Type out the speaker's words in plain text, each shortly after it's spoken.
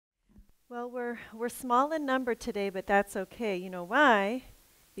Well, we're small in number today, but that's okay. You know why?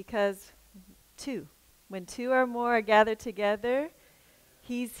 Because two. When two or more are gathered together,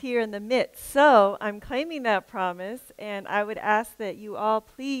 He's here in the midst. So I'm claiming that promise, and I would ask that you all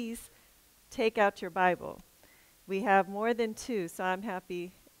please take out your Bible. We have more than two, so I'm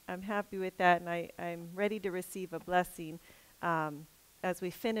happy. I'm happy with that, and I'm ready to receive a blessing as we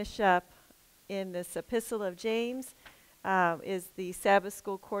finish up in this epistle of James. Is the Sabbath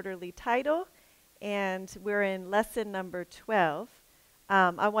School Quarterly title, and we're in lesson number 12.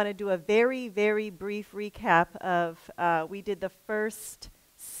 I want to do a very, very brief recap of, we did the first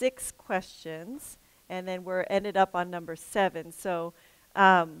 6 questions, and then we're ended up on number 7. So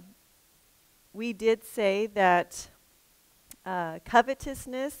we did say that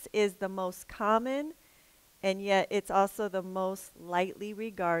covetousness is the most common, and yet it's also the most lightly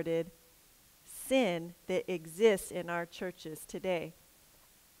regarded sin that exists in our churches today.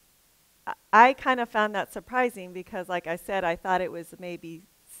 I kind of found that surprising because, like I said, I thought it was maybe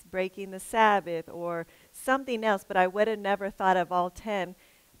breaking the Sabbath or something else, but I would have never thought of all 10.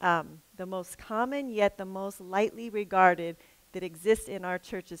 The most common yet the most lightly regarded that exists in our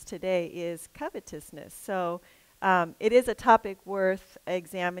churches today is covetousness. So it is a topic worth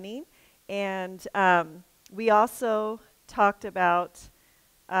examining. And we also talked about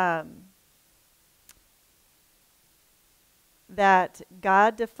that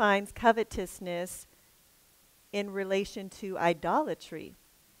God defines covetousness in relation to idolatry.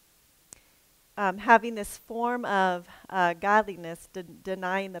 Having this form of godliness,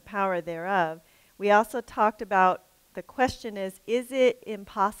 denying the power thereof. We also talked about the question is it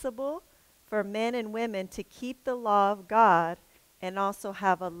impossible for men and women to keep the law of God and also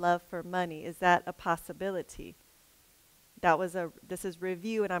have a love for money? Is that a possibility? This is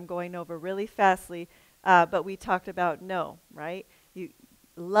review, and I'm going over really fastly. But we talked about no, right?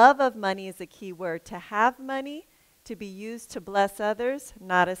 Love of money is a key word. To have money, to be used to bless others,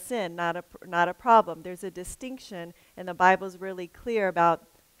 not a sin, not a problem. There's a distinction, and the Bible's really clear about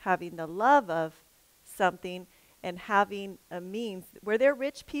having the love of something and having a means. Were there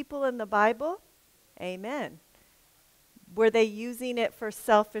rich people in the Bible? Amen. Were they using it for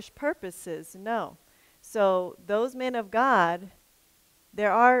selfish purposes? No. So those men of God,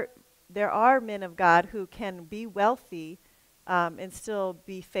 there are men of God who can be wealthy and still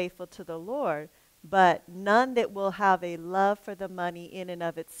be faithful to the Lord, but none that will have a love for the money in and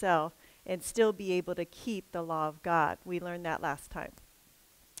of itself and still be able to keep the law of God. We learned that last time.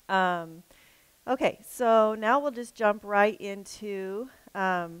 Okay, so now we'll just jump right into,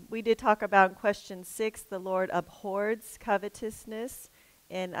 we did talk about in question 6, the Lord abhors covetousness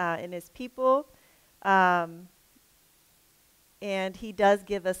in his people. And he does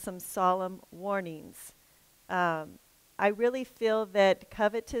give us some solemn warnings. I really feel that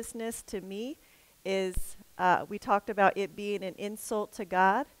covetousness to me is, we talked about it being an insult to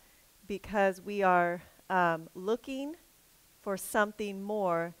God because we are looking for something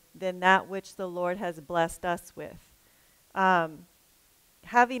more than that which the Lord has blessed us with.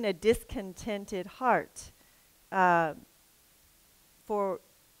 Having a discontented heart for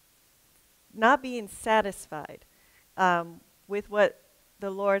not being satisfied with what the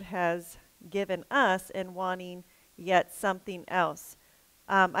Lord has given us and wanting yet something else.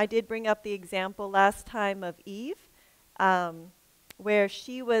 I did bring up the example last time of Eve, where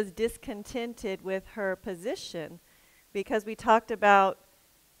she was discontented with her position because we talked about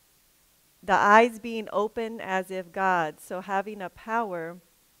the eyes being open as if God. So having a power,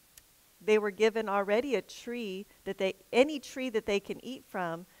 they were given already a tree any tree that they can eat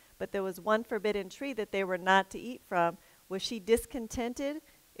from, but there was one forbidden tree that they were not to eat from. Was she discontented?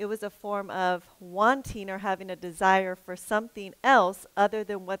 It was a form of wanting or having a desire for something else other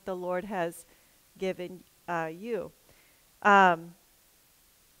than what the Lord has given you.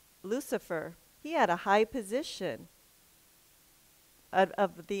 Lucifer, he had a high position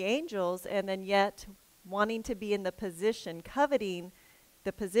of the angels, and then yet wanting to be in the position, coveting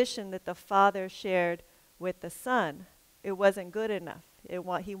the position that the Father shared with the Son. It wasn't good enough.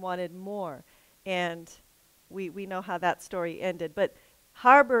 He wanted more. And we know how that story ended. But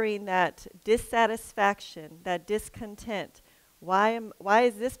harboring that dissatisfaction, that discontent, why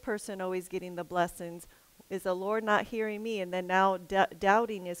is this person always getting the blessings? Is the Lord not hearing me? And then now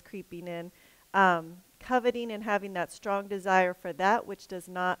doubting is creeping in. Coveting and having that strong desire for that which does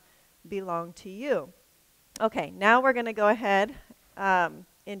not belong to you. Okay, now we're going to go ahead and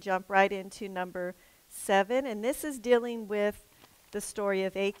jump right into number 7. And this is dealing with the story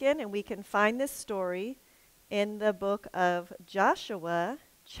of Achan. And we can find this story in the book of Joshua,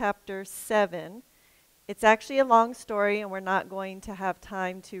 chapter 7. It's actually a long story, and we're not going to have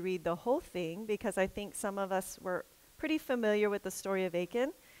time to read the whole thing because I think some of us were pretty familiar with the story of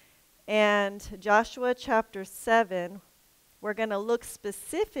Achan. And Joshua chapter 7, we're going to look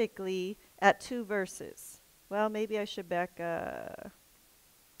specifically at 2 verses. Well, maybe I should back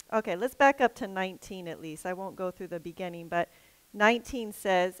okay, let's back up to 19 at least. I won't go through the beginning, but 19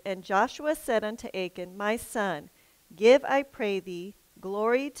 says, "And Joshua said unto Achan, My son, give, I pray thee,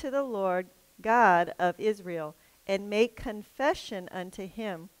 glory to the Lord God of Israel, and make confession unto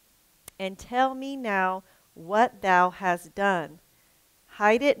him, and tell me now what thou hast done.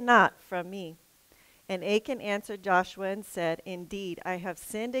 Hide it not from me." And Achan answered Joshua and said, Indeed, I have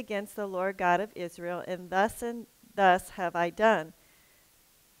sinned against the Lord God of Israel, and thus have I done.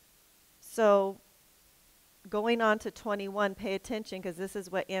 So, going on to 21, pay attention because this is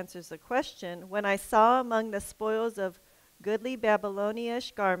what answers the question. "When I saw among the spoils of goodly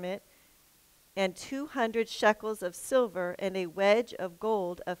Babylonish garment, and 200 shekels of silver, and a wedge of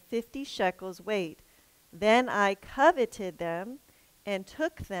gold of 50 shekels weight, then I coveted them, and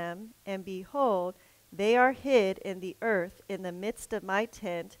took them, and behold, they are hid in the earth in the midst of my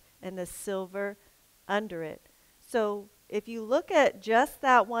tent, and the silver under it." So if you look at just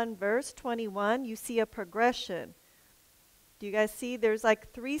that one verse, 21, you see a progression. Do you guys see? There's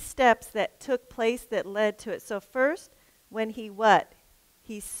like 3 steps that took place that led to it. So first, when he what?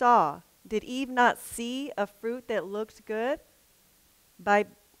 He saw. Did Eve not see a fruit that looked good?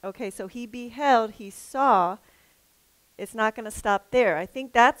 Okay, so he beheld, he saw. It's not going to stop there. I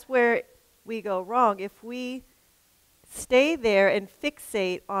think that's where we go wrong. If we stay there and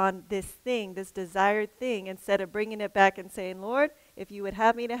fixate on this thing, this desired thing, instead of bringing it back and saying, Lord, if you would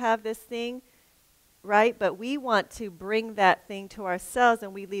have me to have this thing, right? But we want to bring that thing to ourselves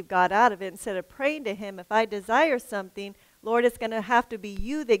and we leave God out of it instead of praying to him. If I desire something, Lord, it's going to have to be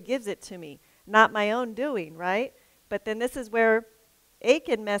you that gives it to me, not my own doing, right? But then this is where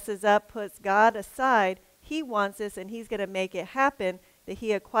Achan messes up, puts God aside. He wants this and he's going to make it happen, that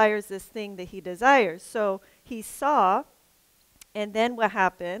he acquires this thing that he desires. So he saw, and then what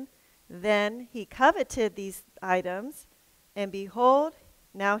happened? Then he coveted these items, and behold,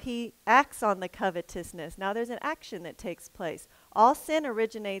 now he acts on the covetousness. Now there's an action that takes place. All sin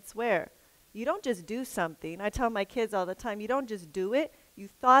originates where? You don't just do something. I tell my kids all the time, you don't just do it. You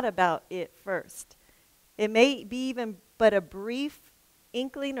thought about it first. It may be even but a brief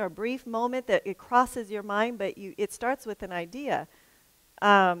inkling or brief moment that it crosses your mind, but it starts with an idea.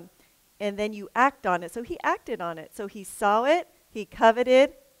 And then you act on it. So he acted on it. So he saw it, he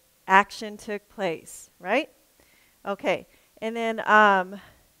coveted, action took place, right? Okay. And then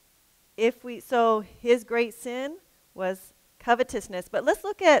so his great sin was covetousness. But let's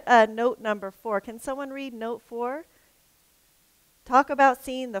look at note number 4. Can someone read note 4? Talk about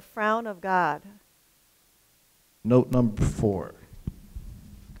seeing the frown of God. Note number 4.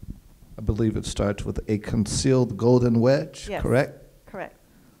 I believe it starts with a concealed golden wedge, yes, correct? Correct.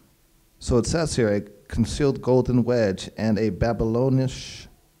 So it says here, a concealed golden wedge and a Babylonish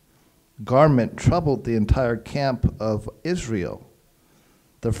garment troubled the entire camp of Israel.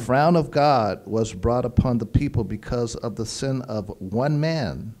 The frown of God was brought upon the people because of the sin of one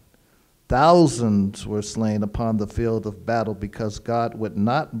man. Thousands were slain upon the field of battle because God would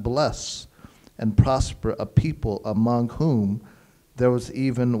not bless and prosper a people among whom there was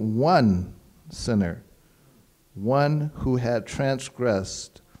even one sinner, one who had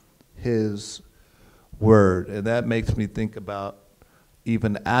transgressed his word. And that makes me think about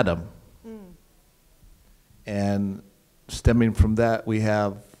even Adam. And stemming from that, we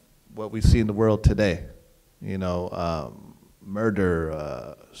have what we see in the world today. You know,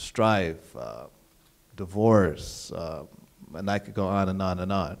 murder, strife, divorce, and I could go on and on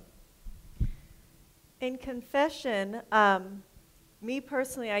and on. In confession, me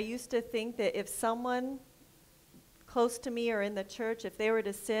personally, I used to think that if someone close to me or in the church, if they were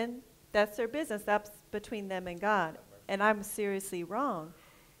to sin, that's their business. That's between them and God. And I'm seriously wrong.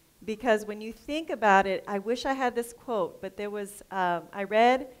 Because when you think about it, I wish I had this quote, but there was, I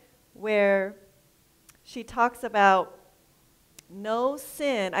read where she talks about no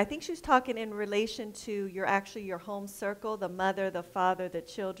sin. I think she was talking in relation to your home circle, the mother, the father, the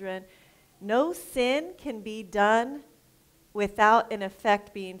children. No sin can be done without an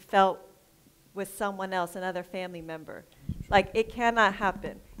effect being felt with someone else, another family member. Like, it cannot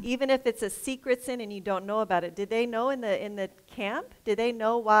happen. Even if it's a secret sin and you don't know about it. Did they know in the camp? Did they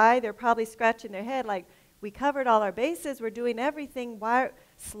know why? They're probably scratching their head like, we covered all our bases, we're doing everything. Why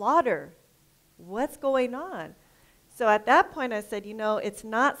slaughter? What's going on? So at that point I said, you know, it's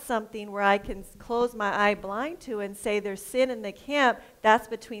not something where I can close my eye blind to and say there's sin in the camp, that's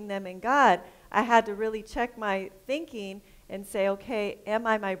between them and God. I had to really check my thinking and say, okay, am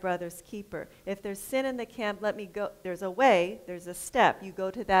I my brother's keeper? If there's sin in the camp, let me go. There's a way, there's a step. You go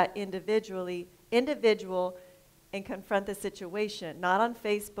to that individual and confront the situation, not on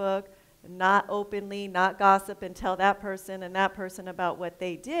Facebook, not openly, not gossip and tell that person and that person about what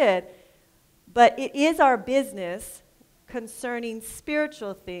they did. But it is our business concerning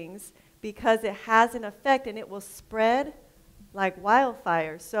spiritual things because it has an effect and it will spread like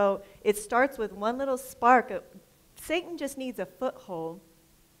wildfire. So it starts with one little spark. Satan just needs a foothold,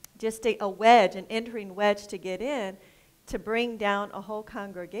 just a wedge, an entering wedge to get in, to bring down a whole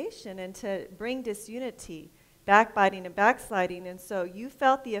congregation and to bring disunity, backbiting and backsliding. And so you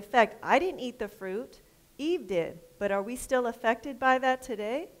felt the effect. I didn't eat the fruit. Eve did. But are we still affected by that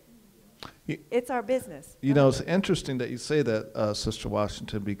today? It's our business. You know, it's interesting that you say that, Sister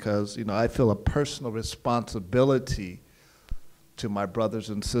Washington, because, you know, I feel a personal responsibility to my brothers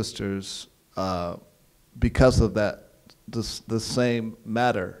and sisters because of that, the same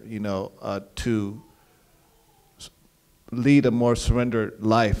matter, you know, to lead a more surrendered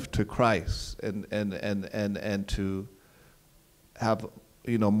life to Christ and to have,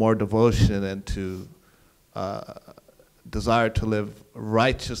 you know, more devotion and to desire to live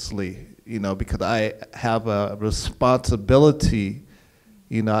righteously, you know, because I have a responsibility,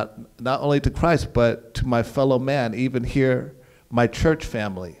 you know, not only to Christ, but to my fellow man, even here, my church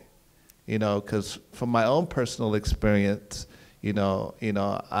family, you know, because from my own personal experience, we know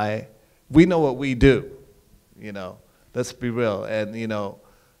what we do, you know, let's be real. And, you know,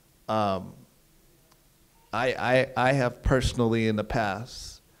 I have personally in the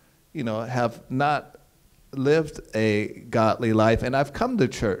past, you know, have not lived a godly life, and I've come to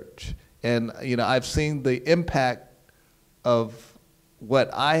church, and, you know, I've seen the impact of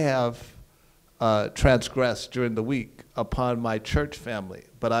what I have transgressed during the week upon my church family.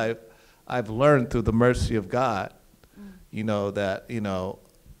 But I've learned through the mercy of God, you know, that, you know,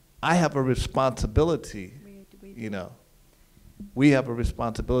 I have a responsibility, you know. We have a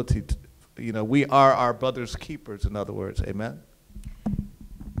responsibility to, you know, we are our brother's keepers, in other words, amen?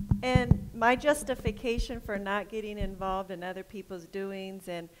 And my justification for not getting involved in other people's doings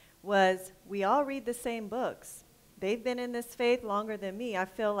was we all read the same books. They've been in this faith longer than me. I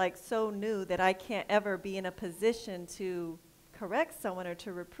feel like so new that I can't ever be in a position to correct someone or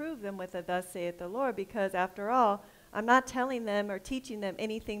to reprove them with a thus saith the Lord, because after all, I'm not telling them or teaching them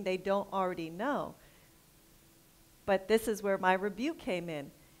anything they don't already know. But this is where my rebuke came in.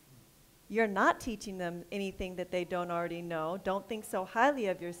 You're not teaching them anything that they don't already know. Don't think so highly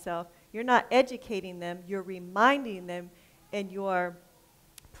of yourself. You're not educating them. You're reminding them, and you're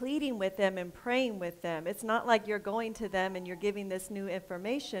pleading with them and praying with them. It's not like you're going to them and you're giving this new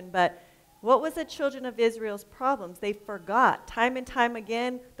information, but what was the children of Israel's problems? They forgot. Time and time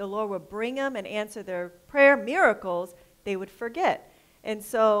again, the Lord would bring them and answer their prayer miracles. They would forget. And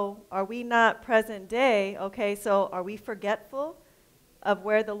so are we not present day? Okay, so are we forgetful of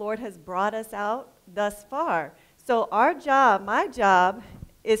where the Lord has brought us out thus far? So our job, my job,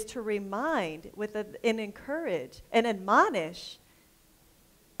 is to remind and encourage and admonish.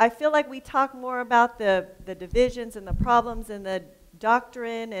 I feel like we talk more about the divisions and the problems and the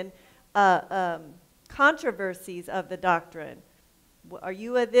doctrine and controversies of the doctrine. Are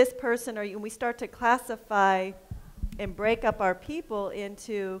you a this person? And we start to classify and break up our people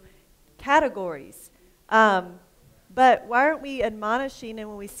into categories. But why aren't we admonishing, and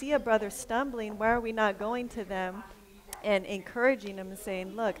when we see a brother stumbling, why are we not going to them and encouraging them and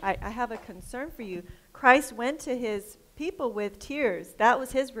saying, look, I have a concern for you. Christ went to his people with tears. That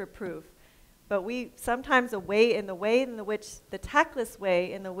was his reproof. But we sometimes the tactless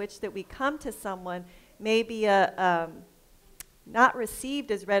way in the which that we come to someone may be not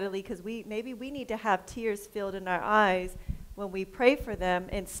received as readily, because maybe we need to have tears filled in our eyes when we pray for them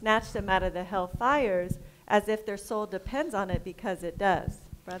and snatch them out of the hell fires as if their soul depends on it, because it does.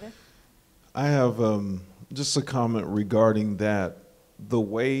 Brother? I have just a comment regarding that. The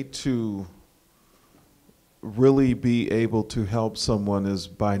way to really be able to help someone is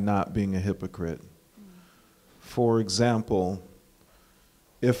by not being a hypocrite. For example,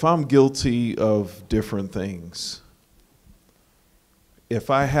 if I'm guilty of different things, if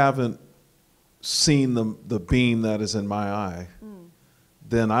I haven't seen the beam that is in my eye,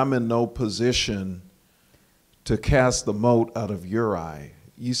 then I'm in no position to cast the mote out of your eye.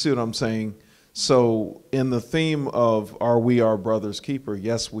 You see what I'm saying? So in the theme of, are we our brother's keeper?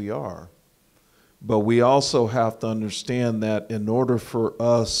 Yes, we are. But we also have to understand that in order for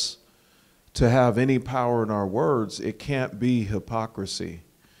us to have any power in our words, it can't be hypocrisy.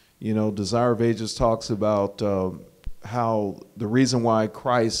 You know, Desire of Ages talks about how the reason why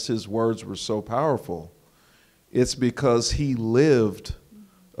Christ, his words were so powerful, it's because he lived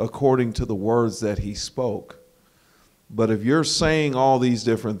according to the words that he spoke. But if you're saying all these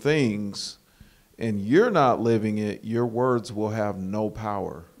different things and you're not living it, your words will have no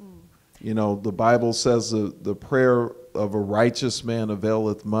power. You know, the Bible says the prayer of a righteous man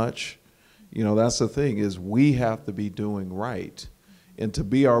availeth much. You know, that's the thing, is we have to be doing right. And to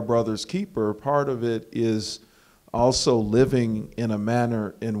be our brother's keeper, part of it is also living in a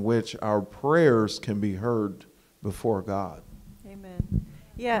manner in which our prayers can be heard before God. Amen.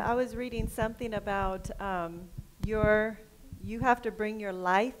 Yeah, I was reading something about you have to bring your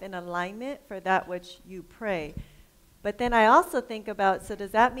life in alignment for that which you pray. But then I also think about, so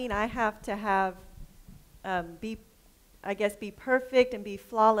does that mean I have to have, be perfect and be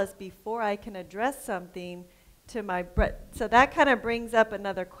flawless before I can address something to my so that kind of brings up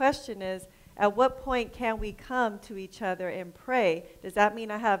another question, is at what point can we come to each other and pray? Does that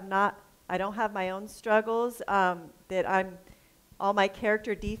mean I don't have my own struggles, that all my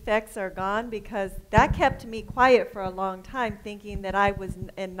character defects are gone? Because that kept me quiet for a long time, thinking that I was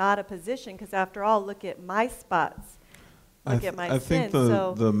in not a position, because after all, look at my spots. Look at my sins. I think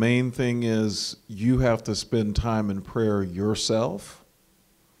the main thing is you have to spend time in prayer yourself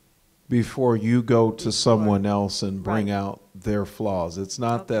before you go to someone else and bring out their flaws. It's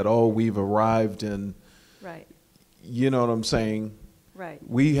not that, oh, we've arrived in, you know what I'm saying? Right.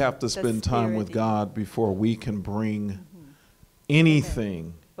 We have to spend time with God before we can bring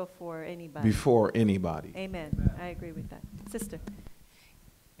anything before anybody. Amen. I agree with that. Sister.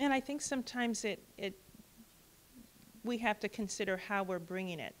 And I think sometimes we have to consider how we're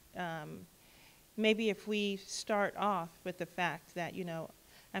bringing it. Maybe if we start off with the fact that, you know,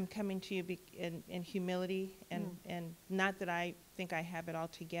 I'm coming to you in humility, and not that I think I have it all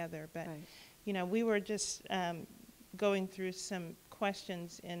together, but, you know, we were just going through some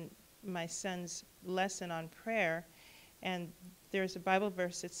questions in my son's lesson on prayer, and there's a Bible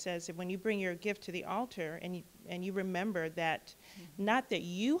verse that says that when you bring your gift to the altar and you remember that, not that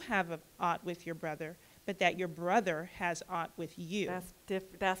you have a ought with your brother, but that your brother has aught with you.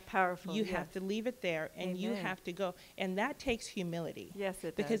 That's powerful. You have to leave it there, and you have to go. And that takes humility. Yes,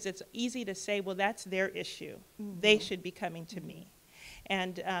 it does. Because it's easy to say, well, that's their issue. They should be coming to me.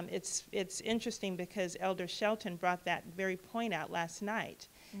 And it's interesting because Elder Shelton brought that very point out last night,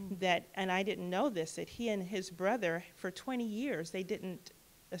 that, and I didn't know this, that he and his brother, for 20 years, they didn't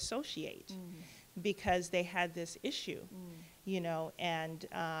associate because they had this issue, you know, and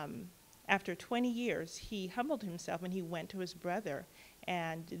after 20 years, he humbled himself and he went to his brother,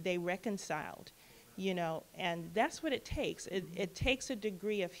 and they reconciled, you know, and that's what it takes. It takes a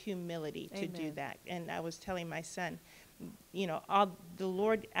degree of humility to do that. And I was telling my son, you know, the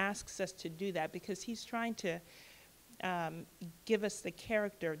Lord asks us to do that because he's trying to give us the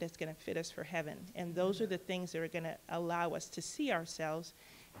character that's going to fit us for heaven. And those are the things that are going to allow us to see ourselves.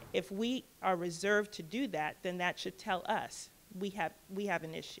 If we are reserved to do that, then that should tell us we have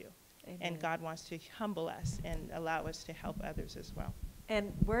an issue. Amen. And God wants to humble us and allow us to help others as well.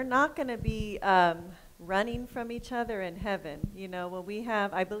 And we're not going to be running from each other in heaven. You know, when we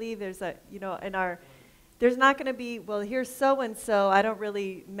have, I believe there's a, you know, there's not going to be, well, here's so-and-so, I don't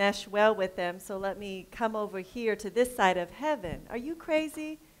really mesh well with them, so let me come over here to this side of heaven. Are you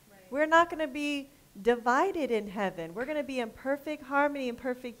crazy? Right. We're not going to be divided in heaven. We're going to be in perfect harmony and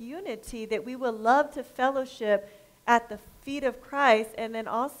perfect unity, that we will love to fellowship at the feet of Christ, and then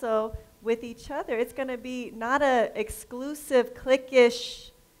also with each other. It's going to be not a exclusive,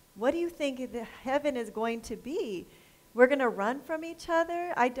 cliquish, what do you think the heaven is going to be? We're going to run from each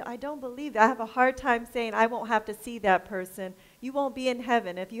other? I don't believe that. I have a hard time saying I won't have to see that person. You won't be in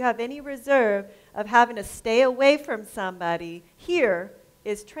heaven. If you have any reserve of having to stay away from somebody, here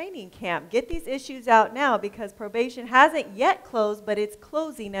is training camp. Get these issues out now, because probation hasn't yet closed, but it's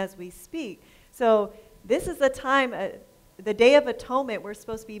closing as we speak. So this is the time, the Day of Atonement, we're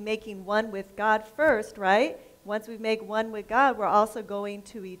supposed to be making one with God first, right? Once we make one with God, we're also going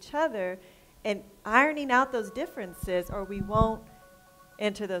to each other and ironing out those differences, or we won't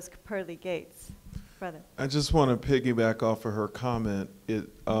enter those pearly gates. Brother. I just want to piggyback off of her comment. It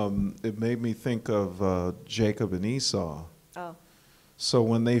made me think of Jacob and Esau. Oh. So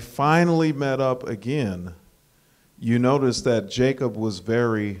when they finally met up again, you notice that Jacob was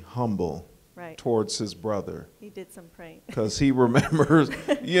very humble. Right. Towards his brother. He did some praying. Because he remembers,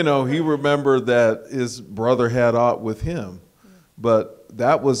 you know, he remembered that his brother had aught with him. But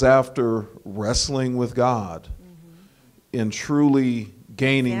that was after wrestling with God and truly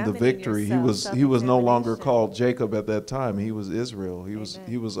gaining the victory. He was no longer called Jacob at that time. He was Israel.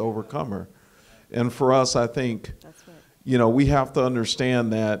 He was overcomer. And for us, I think we have to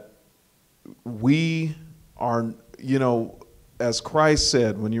understand that we are, as Christ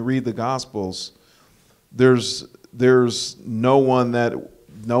said, when you read the Gospels, there's no one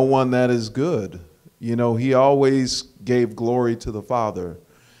that is good. He always gave glory to the Father.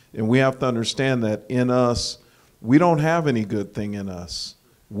 And we have to understand that in us, we don't have any good thing in us.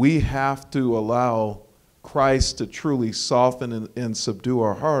 We have to allow Christ to truly soften and subdue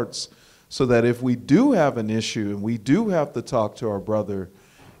our hearts, so that if we do have an issue and we do have to talk to our brother,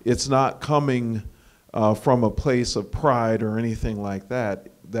 it's not coming from a place of pride or anything like that.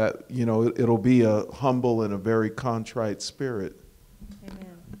 That, it'll be a humble and a very contrite spirit.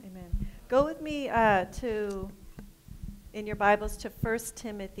 Amen. Amen. Go with me in your Bibles to 1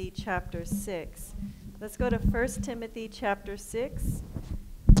 Timothy chapter 6. Let's go to 1 Timothy chapter 6.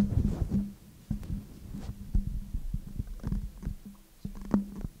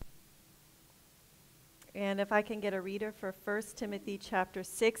 And if I can get a reader for 1 Timothy chapter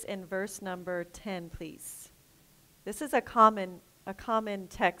 6 and verse number 10, please. This is a common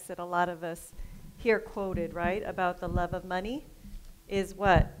text that a lot of us hear quoted, right, about the love of money. Is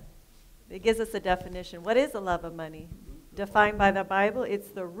what? It gives us a definition. What is the love of money? Defined by the Bible, it's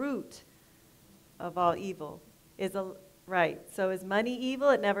the root of all evil. Right. So is money evil?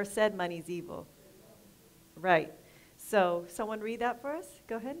 It never said money's evil. Right. So someone read that for us?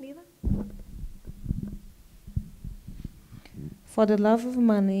 Go ahead, Neela. For the love of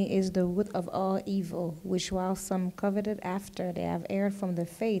money is the root of all evil, which while some coveted after, they have erred from the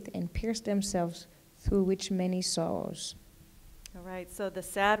faith and pierced themselves through which many sorrows. All right, so the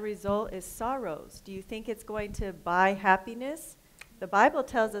sad result is sorrows. Do you think it's going to buy happiness? The Bible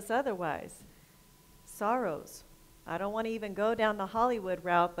tells us otherwise. Sorrows. I don't want to even go down the Hollywood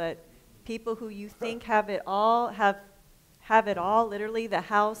route, but people who you think have it all, have it all, literally the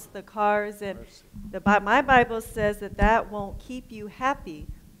house, the cars, and my Bible says that won't keep you happy,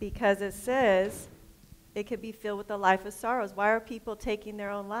 because it says it could be filled with a life of sorrows. Why are people taking their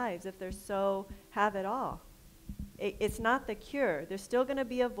own lives if they're so have it all? It's not the cure. There's still going to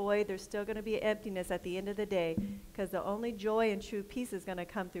be a void. There's still going to be emptiness at the end of the day, because the only joy and true peace is going to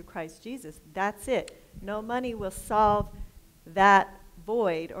come through Christ Jesus. That's it. No money will solve that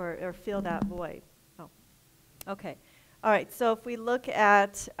void or fill that void. Oh, okay. All right, so if we look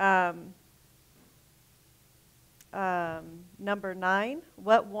at number 9,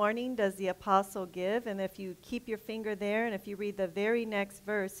 what warning does the apostle give? And if you keep your finger there, and if you read the very next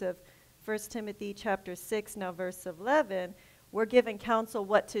verse of 1 Timothy chapter 6, now verse 11, we're given counsel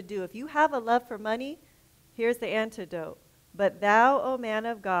what to do. If you have a love for money, here's the antidote. But thou, O man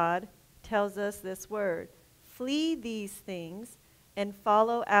of God, tells us this word, flee these things and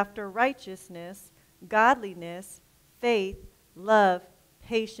follow after righteousness, godliness, faith, love,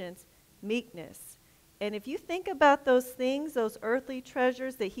 patience, meekness. And if you think about those things, those earthly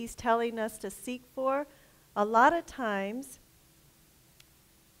treasures that he's telling us to seek for, a lot of times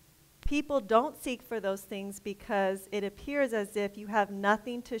people don't seek for those things because it appears as if you have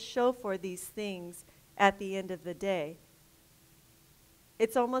nothing to show for these things at the end of the day.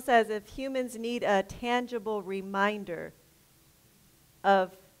 It's almost as if humans need a tangible reminder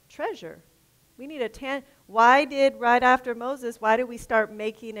of treasure. We need why did, right after Moses, why did we start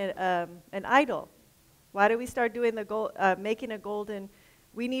making it an idol? Why did we start doing making a golden?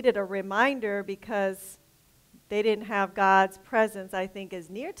 We needed a reminder because they didn't have God's presence, I think, as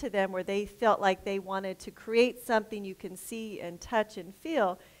near to them, where they felt like they wanted to create something you can see and touch and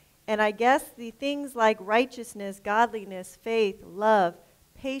feel. And I guess the things like righteousness, godliness, faith, love,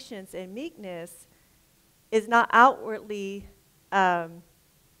 patience, and meekness is not outwardly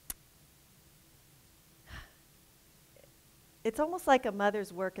it's almost like a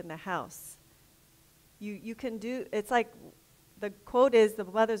mother's work in the house. You can do, it's like the quote is, the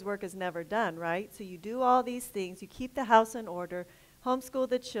mother's work is never done, right? So you do all these things, you keep the house in order, homeschool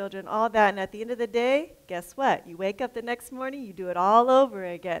the children, all that, and at the end of the day, guess what? You wake up the next morning, you do it all over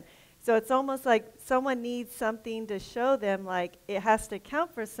again. So it's almost like someone needs something to show them, like it has to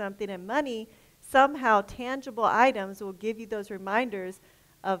count for something, and money, somehow tangible items will give you those reminders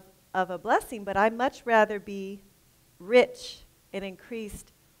of a blessing, but I'd much rather be rich and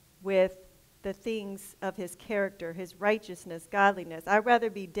increased with the things of his character, his righteousness, godliness. I'd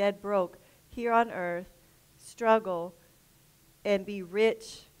rather be dead broke here on earth, struggle, and be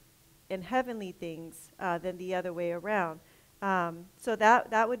rich in heavenly things than the other way around. So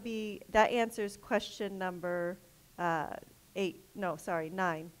that answers question number 9.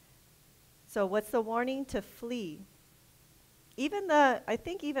 So what's the warning? To flee. I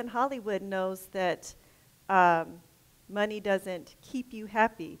think even Hollywood knows that money doesn't keep you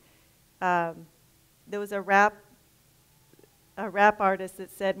happy. There was a rap a rap artist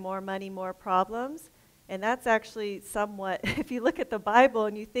that said more money, more problems. And that's actually somewhat, if you look at the Bible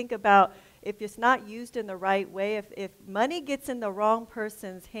and you think about if it's not used in the right way, if money gets in the wrong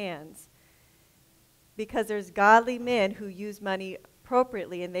person's hands, because there's godly men who use money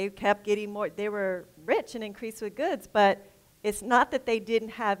appropriately and they kept getting more, they were rich and increased with goods, but it's not that they didn't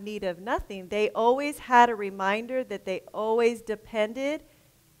have need of nothing. They always had a reminder that they always depended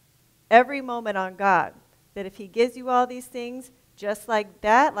every moment on God. That if he gives you all these things, just like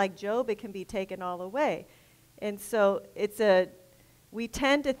that, like Job, it can be taken all away. And so we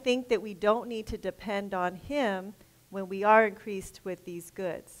tend to think that we don't need to depend on him when we are increased with these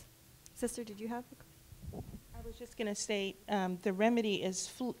goods. Sister, did you have a question? I was just going to say the remedy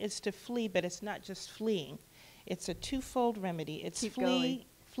is to flee, but it's not just fleeing. It's a twofold remedy. It's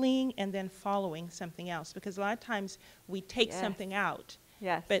fleeing and then following something else. Because a lot of times we take something out,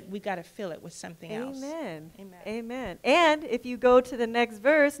 but we got to fill it with something else. Amen. Amen. And if you go to the next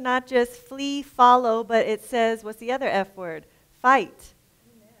verse, not just flee, follow, but it says, what's the other F word? Fight.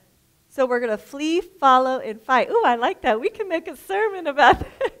 Amen. So we're going to flee, follow, and fight. Ooh, I like that. We can make a sermon about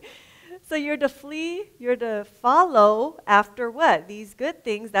that. So you're to flee, you're to follow after what? These good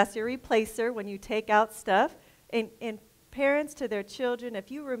things. That's your replacer when you take out stuff. And parents to their children, if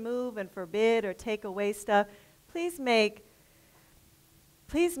you remove and forbid or take away stuff, please make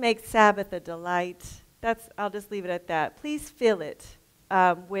Sabbath a delight. I'll just leave it at that. Please fill it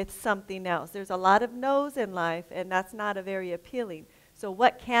with something else. There's a lot of no's in life, and that's not a very appealing. So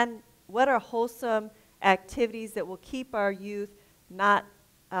what are wholesome activities that will keep our youth not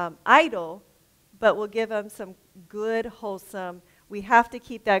idle, but will give them some good, wholesome. We have to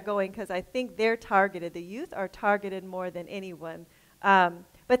keep that going because I think they're targeted. The youth are targeted more than anyone.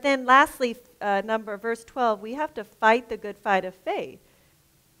 But then lastly, verse 12, we have to fight the good fight of faith.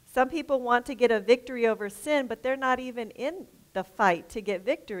 Some people want to get a victory over sin, but they're not even in the fight to get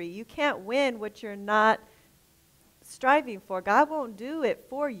victory. You can't win what you're not striving for. God won't do it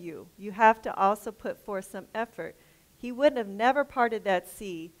for you. You have to also put forth some effort. He wouldn't have never parted that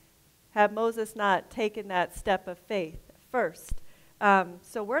sea had Moses not taken that step of faith first.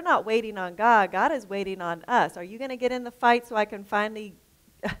 So we're not waiting on God. God is waiting on us. Are you going to get in the fight so I can finally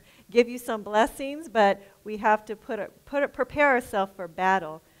give you some blessings? But we have to prepare ourselves for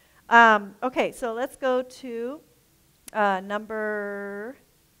battle. Okay, so let's go to number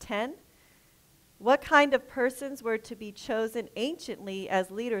 10. What kind of persons were to be chosen anciently as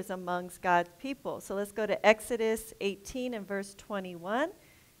leaders amongst God's people? So let's go to Exodus 18 and verse 21.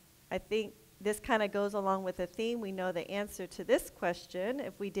 I think this kind of goes along with the theme. We know the answer to this question.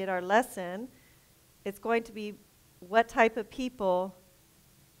 If we did our lesson, it's going to be what type of people.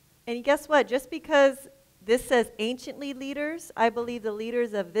 And guess what? Just because this says anciently leaders, I believe the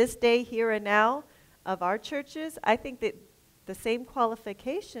leaders of this day, here and now, of our churches, I think that the same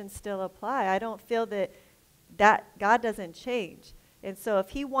qualifications still apply. I don't feel that God doesn't change. And so if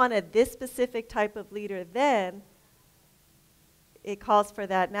he wanted this specific type of leader then, it calls for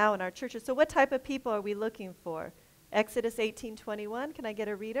that now in our churches. So what type of people are we looking for? Exodus 18:21. Can I get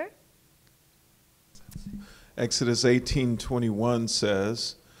a reader? Exodus 18:21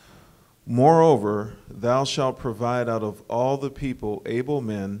 says, "Moreover, thou shalt provide out of all the people able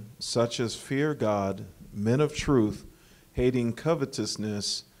men, such as fear God, men of truth, hating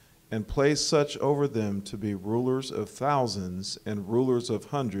covetousness, and place such over them to be rulers of thousands and rulers of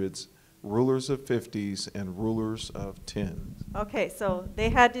hundreds, rulers of 50s and rulers of 10s." Okay, so they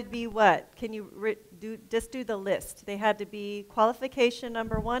had to be what? Can you just do the list? They had to be, qualification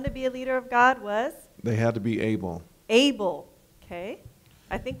number 1 to be a leader of God was? They had to be able. Able, okay.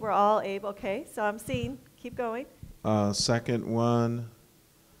 I think we're all able, okay. So I'm seeing, keep going. Second one,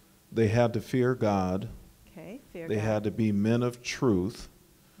 they had to fear God. Okay, fear They God. had to be men of truth.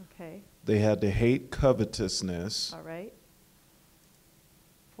 Okay, They had to hate covetousness. all right.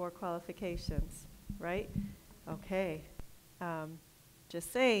 4 qualifications, right? Okay.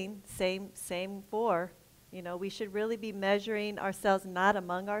 Just saying, same 4. You know, we should really be measuring ourselves not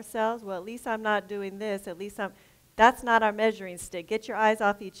among ourselves. Well, at least I'm not doing this. At least that's not our measuring stick. Get your eyes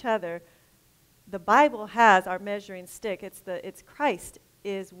off each other. The Bible has our measuring stick. It's Christ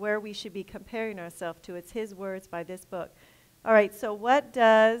is where we should be comparing ourselves to. It's his words by this book. All right, so what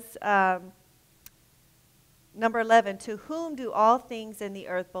does, number 11, to whom do all things in the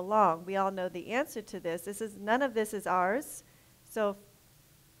earth belong? We all know the answer to this. None of this is ours. So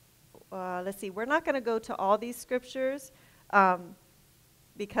let's see, we're not going to go to all these scriptures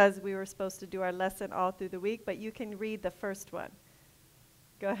because we were supposed to do our lesson all through the week, but you can read the first one.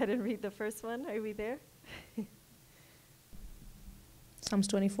 Go ahead and read the first one. Are we there? Psalms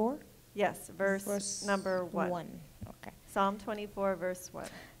 24? Yes, verse number 1. Okay. Psalm 24, verse 1.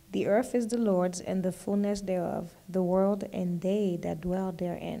 The earth is the Lord's and the fullness thereof, the world and they that dwell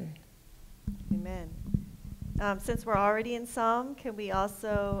therein. Amen. Since we're already in Psalm, can we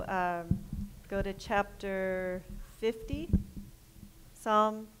also go to chapter 50?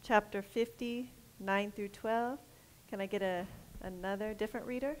 Psalm chapter 50, 9 through 12. Can I get another different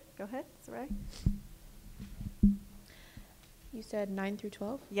reader? Go ahead, is that right? You said 9 through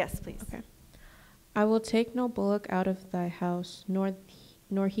 12? Yes, please. Okay. I will take no bullock out of thy house,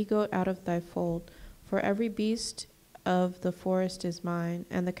 nor he-goat out of thy fold, for every beast of the forest is mine,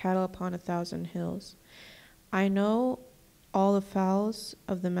 and the cattle upon 1,000 hills. I know all the fowls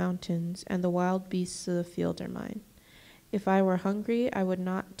of the mountains, and the wild beasts of the field are mine. If I were hungry, I would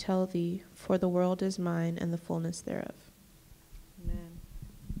not tell thee, for the world is mine, and the fullness thereof. Amen.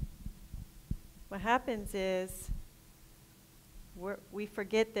 What happens is we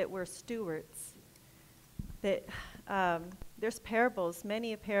forget that we're stewards. That there's parables,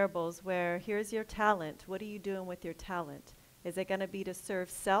 many parables, where here's your talent. What are you doing with your talent? Is it going to be to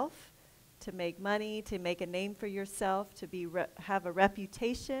serve self, to make money, to make a name for yourself, to be have a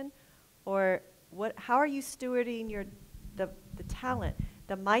reputation, or what? How are you stewarding the talent?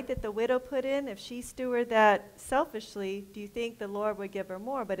 The mite that the widow put in, if she stewarded that selfishly, do you think the Lord would give her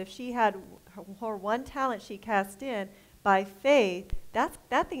more? But if she had her one talent she cast in by faith,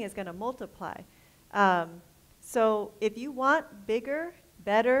 that thing is going to multiply. So if you want bigger,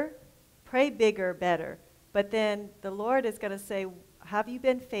 better, pray bigger, better. But then the Lord is going to say, have you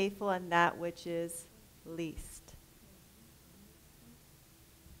been faithful in that which is least?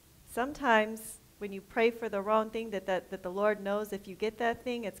 Sometimes when you pray for the wrong thing, that the Lord knows if you get that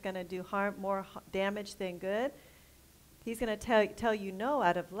thing, it's going to do more damage than good. He's going to tell you no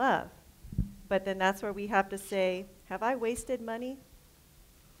out of love. But then that's where we have to say, have I wasted money?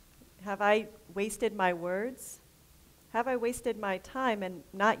 Have I wasted my words? Have I wasted my time and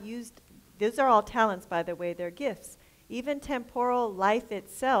not used? Those are all talents, by the way. They're gifts. Even temporal life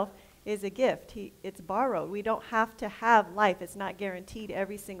itself is a gift. It's borrowed. We don't have to have life. It's not guaranteed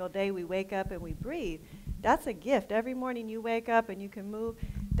every single day we wake up and we breathe. That's a gift. Every morning you wake up and you can move.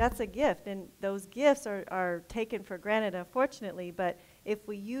 That's a gift. And those gifts are taken for granted, unfortunately. But if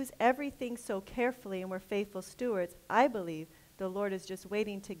we use everything so carefully and we're faithful stewards, I believe the Lord is just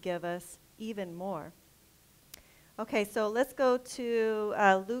waiting to give us even more. Okay, so let's go to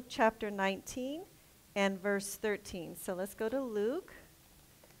Luke chapter 19 and verse 13. So let's go to Luke.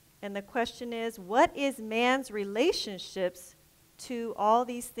 And the question is, what is man's relationships to all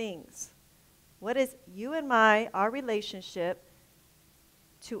these things? What is you and our relationship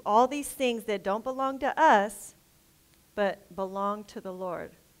to all these things that don't belong to us, but belong to the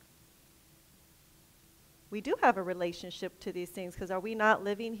Lord? We do have a relationship to these things, because are we not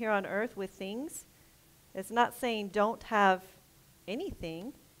living here on earth with things? It's not saying don't have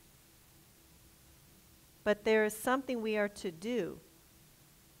anything, but there is something we are to do.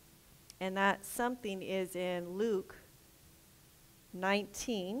 And that something is in Luke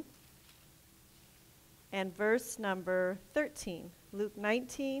 19 and verse number 13. Luke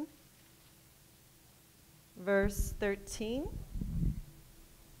 19, verse 13.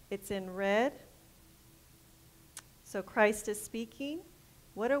 It's in red. So Christ is speaking.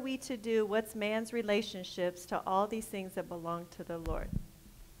 What are we to do? What's man's relationships to all these things that belong to the Lord?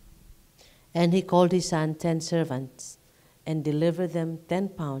 And he called his son 10 servants, and delivered them 10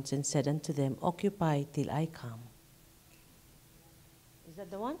 pounds, and said unto them, Occupy till I come. Is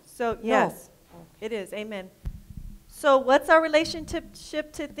that the one? So, yes, it is. Amen. So what's our relationship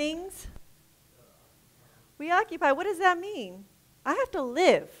to things? We occupy. What does that mean? I have to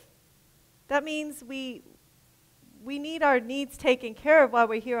live. That means we need our needs taken care of while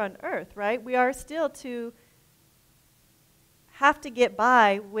we're here on earth, right? We are still to have to get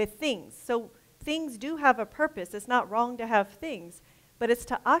by with things. So things do have a purpose. It's not wrong to have things, but it's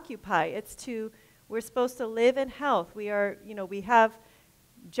to occupy. We're supposed to live in health. We have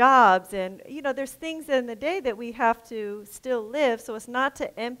jobs, and, there's things in the day that we have to still live. So it's not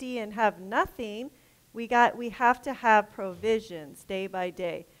to empty and have nothing. We have to have provisions day by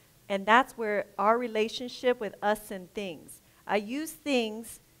day. And that's where our relationship with us and things. I use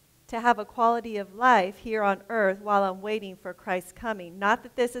things to have a quality of life here on earth while I'm waiting for Christ's coming. Not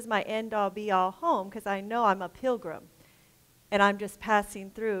that this is my end-all, be-all home, because I know I'm a pilgrim and I'm just passing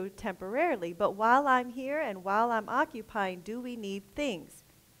through temporarily. But while I'm here and while I'm occupying, do we need things?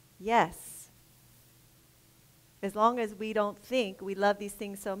 Yes. As long as we don't think we love these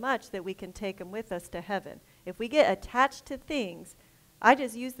things so much that we can take them with us to heaven. If we get attached to things, I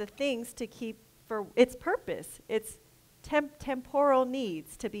just use the things to keep for its purpose. It's temporal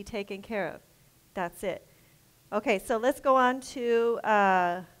needs to be taken care of. That's it. Okay, so let's go on to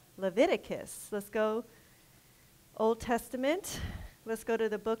Leviticus. Let's go Old Testament. Let's go to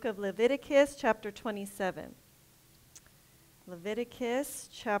the book of Leviticus, chapter 27. Leviticus,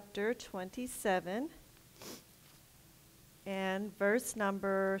 chapter 27, and verse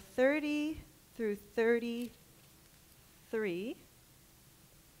number 30 through 33,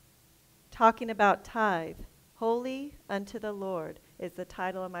 talking about tithe. Holy unto the Lord is the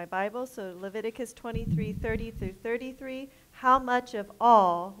title of my Bible. So Leviticus 23, 30 through 33. How much of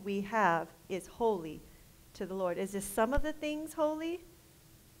all we have is holy to the Lord? Is this some of the things holy?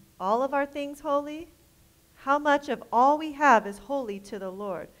 All of our things holy? How much of all we have is holy to the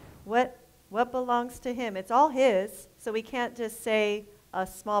Lord? What belongs to him? It's all his, so we can't just say a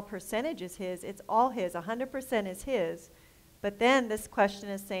small percentage is his. It's all his. 100% is his. But then this question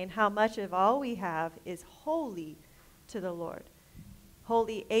is saying how much of all we have is holy to the Lord.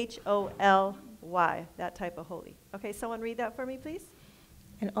 Holy, H-O-L-Y, that type of holy. Okay, someone read that for me, please.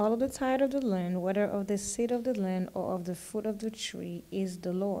 And all of the tithe of the land, whether of the seed of the land or of the fruit of the tree, is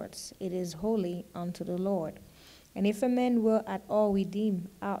the Lord's. It is holy unto the Lord. And if a man will at all redeem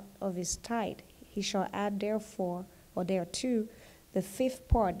out of his tithe, he shall add therefore, or thereto, the fifth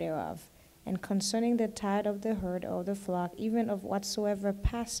part thereof. And concerning the tithe of the herd or the flock, even of whatsoever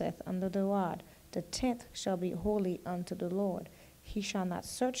passeth under the rod, the tenth shall be holy unto the Lord. He shall not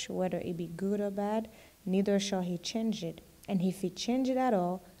search whether it be good or bad, neither shall he change it. And if he change it at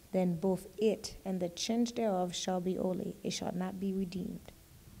all, then both it and the change thereof shall be holy. It shall not be redeemed.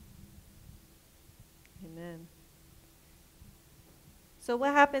 Amen. So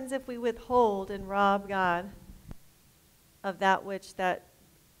what happens if we withhold and rob God of that which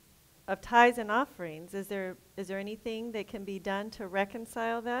of tithes and offerings? Is there anything that can be done to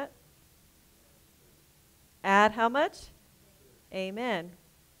reconcile that? Add how much? Amen.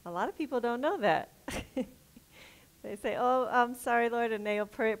 A lot of people don't know that. They say, oh, I'm sorry, Lord, and they'll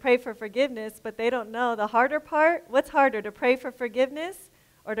pray for forgiveness, but they don't know the harder part. What's harder, to pray for forgiveness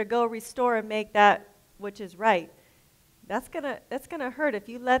or to go restore and make that which is right? That's gonna hurt if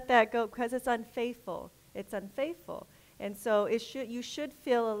you let that go, because it's unfaithful. It's unfaithful. And so you should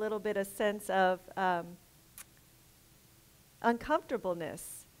feel a little bit of sense of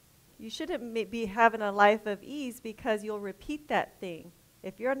uncomfortableness. You shouldn't be having a life of ease because you'll repeat that thing.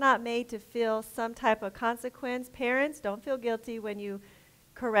 If you're not made to feel some type of consequence, parents, don't feel guilty when you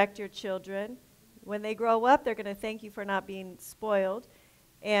correct your children. When they grow up, they're going to thank you for not being spoiled.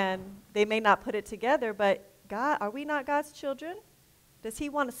 And they may not put it together, but God, are we not God's children? Does he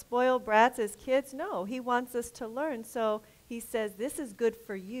want to spoil brats as kids? No, he wants us to learn. So he says, this is good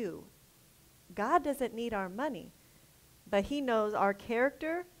for you. God doesn't need our money, but he knows our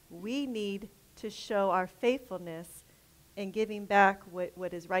character. We need to show our faithfulness in giving back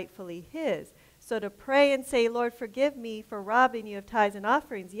what is rightfully his. So to pray and say, Lord, forgive me for robbing you of tithes and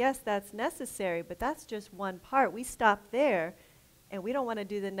offerings, yes, that's necessary, but that's just one part. We stop there, and we don't want to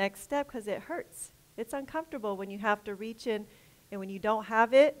do the next step because it hurts. It's uncomfortable when you have to reach in, and when you don't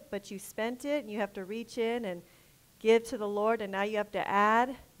have it, but you spent it, and you have to reach in and give to the Lord, and now you have to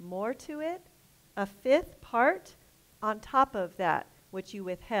add more to it, a fifth part on top of that, which you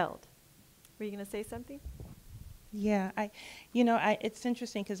withheld. Were you going to say something? Yeah, it's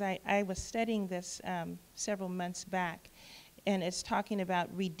interesting because I was studying this several months back, and it's talking about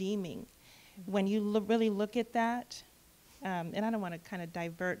redeeming. When you really look at that, and I don't want to kind of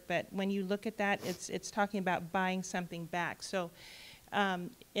divert, but when you look at that, it's talking about buying something back. So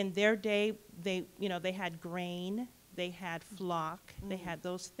in their day, they had grain, they had flock, they had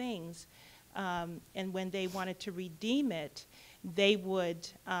those things, and when they wanted to redeem it, they would,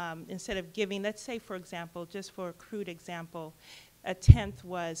 instead of giving, let's say, for example, just for a crude example, a tenth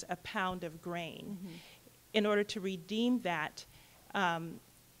was a pound of grain. Mm-hmm. In order to redeem that,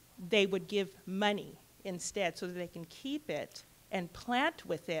 they would give money instead so that they can keep it and plant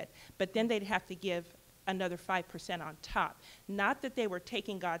with it, but then they'd have to give another 5% on top. Not that they were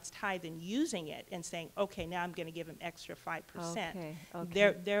taking God's tithe and using it and saying, okay, now I'm going to give them extra 5%.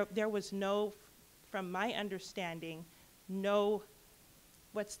 Okay. There was no, from my understanding, no,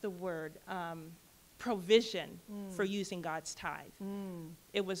 what's the word, provision for using God's tithe.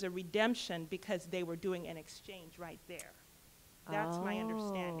 It was a redemption because they were doing an exchange right there. That's my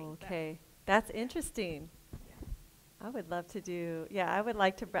understanding. Okay, that's interesting. I would love to do, I would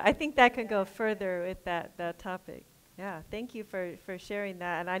like to, I think that could go further with that topic. Yeah, thank you for sharing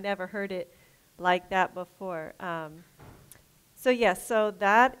that, and I never heard it like that before. So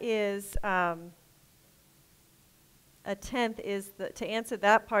that is, a tenth is, to answer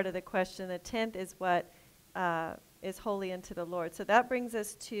that part of the question, a tenth is what is holy unto the Lord. So that brings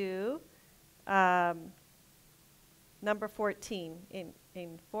us to number 14.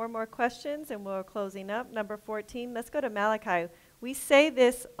 In 4 more questions, and we're closing up. Number 14, let's go to Malachi. We say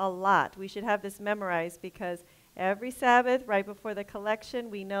this a lot. We should have this memorized because every Sabbath, right before the collection,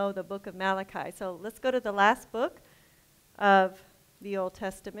 we know the book of Malachi. So let's go to the last book of the Old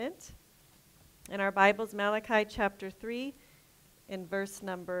Testament. In our Bibles, Malachi chapter 3 and verse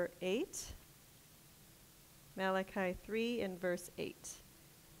number 8. Malachi 3 and verse 8.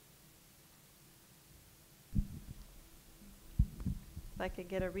 If I could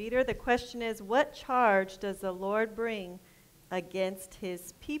get a reader. The question is, what charge does the Lord bring against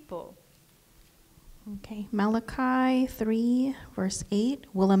his people? Okay, Malachi 3, verse 8.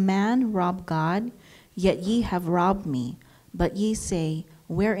 Will a man rob God? Yet ye have robbed me. But ye say,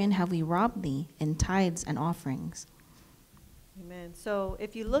 wherein have we robbed thee? In tithes and offerings. Amen. So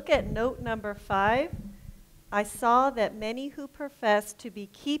if you look at note number 5, I saw that many who profess to be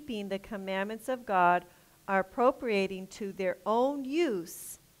keeping the commandments of God are appropriating to their own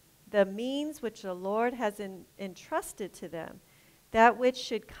use the means which the Lord has entrusted to them, that which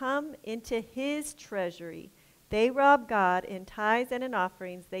should come into his treasury. They rob God in tithes and in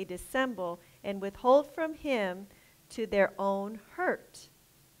offerings. They dissemble and withhold from him to their own hurt.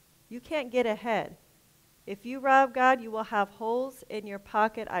 You can't get ahead. If you rob God, you will have holes in your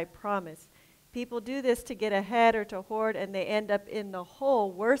pocket, I promise. People do this to get ahead or to hoard, and they end up in the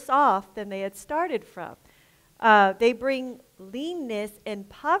hole worse off than they had started from. They bring leanness and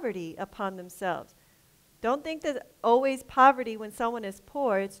poverty upon themselves. Don't think that always poverty when someone is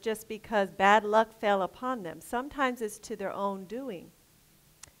poor, it's just because bad luck fell upon them. Sometimes it's to their own doing.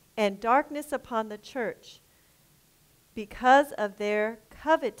 And darkness upon the church. Because of their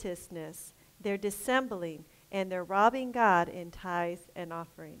covetousness, they're dissembling, and they're robbing God in tithes and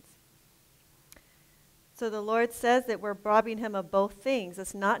offerings. So the Lord says that we're robbing him of both things.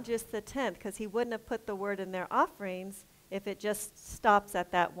 It's not just the tenth, because he wouldn't have put the word in their offerings if it just stops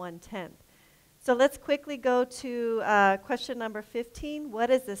at that 1/10. So let's quickly go to question number 15.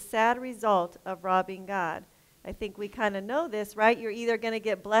 What is the sad result of robbing God? I think we kind of know this, right? You're either going to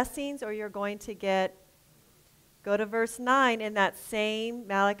get blessings or you're going to go to verse 9 in that same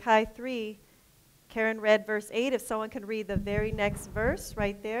Malachi 3. Karen read verse 8. If someone can read the very next verse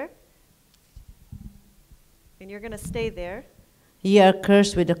right there. And you're going to stay there. Ye are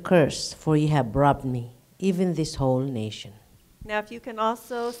cursed with a curse, for ye have robbed me, even this whole nation. Now, if you can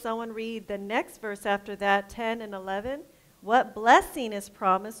also, someone read the next verse after that, 10 and 11. What blessing is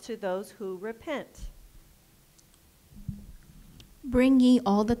promised to those who repent? Bring ye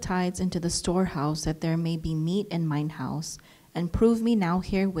all the tithes into the storehouse, that there may be meat in mine house, and prove me now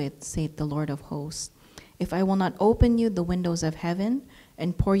herewith, saith the Lord of hosts, if I will not open you the windows of heaven,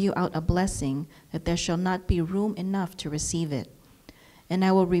 and pour you out a blessing, that there shall not be room enough to receive it. And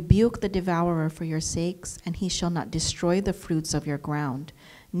I will rebuke the devourer for your sakes, and he shall not destroy the fruits of your ground,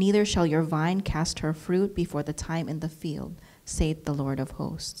 neither shall your vine cast her fruit before the time in the field, saith the Lord of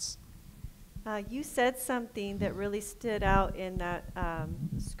hosts. You said something that really stood out in that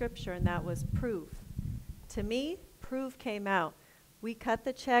scripture, and that was proof. To me, proof came out. We cut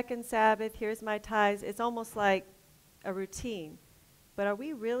the check in Sabbath, here's my tithes. It's almost like a routine. But are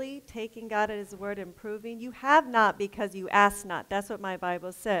we really taking God at his word and proving? You have not because you ask not. That's what my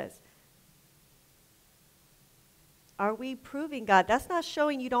Bible says. Are we proving God? That's not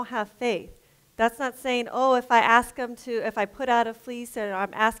showing you don't have faith. That's not saying, oh, if I put out a fleece and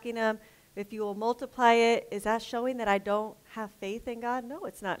I'm asking him if you will multiply it, is that showing that I don't have faith in God? No,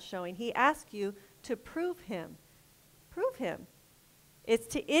 it's not showing. He asked you to prove him. Prove him. It's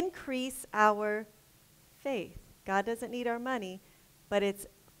to increase our faith. God doesn't need our money, but it's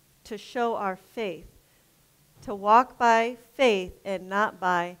to show our faith, to walk by faith and not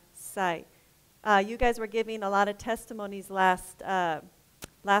by sight. You guys were giving a lot of testimonies last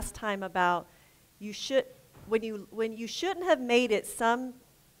time about when you shouldn't have made it some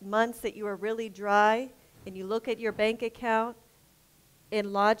months that you were really dry, and you look at your bank account,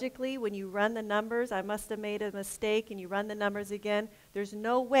 and logically, when you run the numbers, I must have made a mistake, and you run the numbers again, there's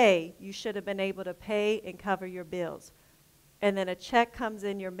no way you should have been able to pay and cover your bills. And then a check comes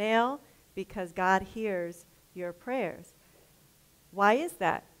in your mail because God hears your prayers. Why is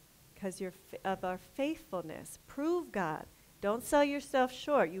that? Because of our faithfulness. Prove God. Don't sell yourself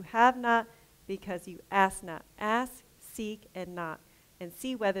short. You have not because you ask not. Ask, seek, and knock. And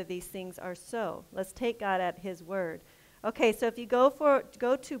see whether these things are so. Let's take God at his word. Okay, so if you go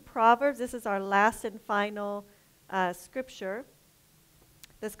to Proverbs, this is our last and final scripture.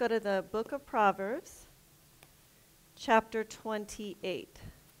 Let's go to the book of Proverbs, chapter 28.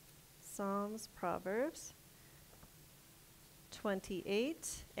 Psalms, Proverbs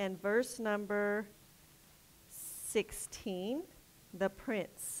 28, and verse number 16, the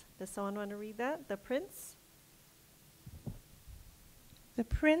prince. Does someone want to read that? The prince? The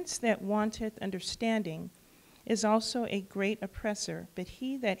prince that wanteth understanding is also a great oppressor, but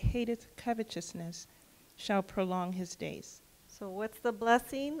he that hateth covetousness shall prolong his days. So what's the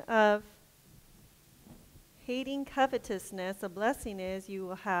blessing of hating covetousness? A blessing is you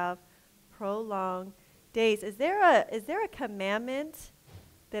will have prolonged days. Is there a commandment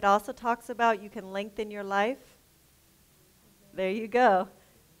that also talks about you can lengthen your life? There you go.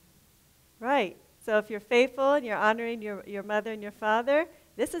 Right. So if you're faithful and you're honoring your mother and your father,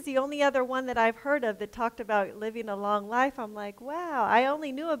 this is the only other one that I've heard of that talked about living a long life. I'm like, wow, I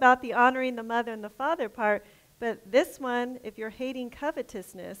only knew about the honoring the mother and the father part, but this one, if you're hating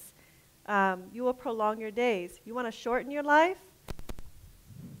covetousness, you will prolong your days. You want to shorten your life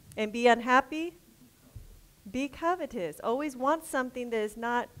and be unhappy? Be covetous. Always want something that is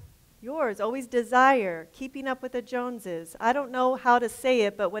not yours. Always desire. Keeping up with the Joneses. I don't know how to say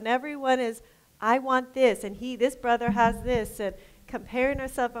it, but when everyone is, I want this, and this brother has this, and comparing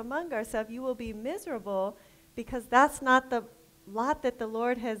ourselves among ourselves, you will be miserable because that's not the lot that the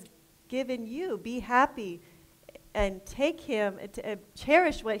Lord has given you. Be happy and take him and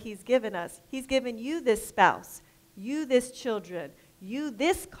cherish what he's given us. He's given you this spouse, you this children, you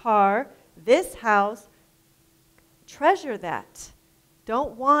this car, this house. Treasure that.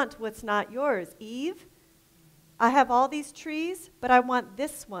 Don't want what's not yours. Eve, I have all these trees, but I want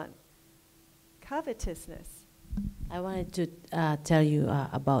this one. Covetousness. I wanted to tell you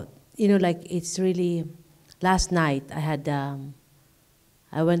about, like it's really, last night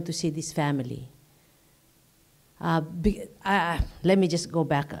I went to see this family. Let me just go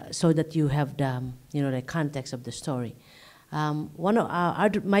back so that you have the context of the story. One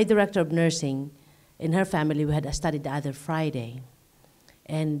of my director of nursing, in her family, we had a study the other Friday.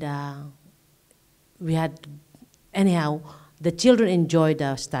 And we had, anyhow, the children enjoyed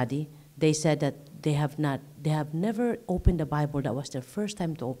the study. They said that they have never opened the Bible. That was their first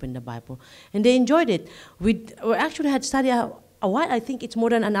time to open the Bible. And they enjoyed it. We actually had study a while. I think it's more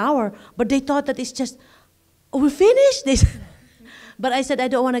than an hour. But they thought that it's just, we're finished? They said, but I said, I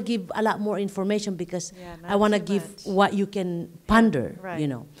don't want to give a lot more information because I want to give what you can ponder,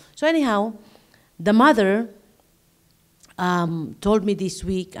 So anyhow, the mother told me this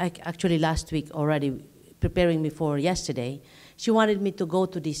week, actually last week already, preparing me for yesterday, she wanted me to go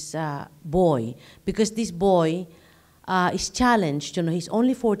to this boy because this boy is challenged. He's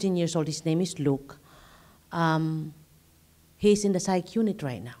only 14 years old. His name is Luke. He's in the psych unit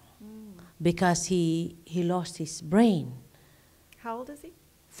right now because he lost his brain. How old is he?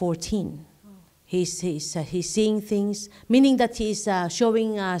 14. Oh. He's seeing things, meaning that he's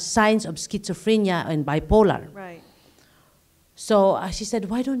showing signs of schizophrenia and bipolar. Right. So she said,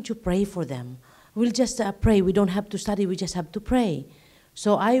 why don't you pray for them? We'll just pray. We don't have to study. We just have to pray.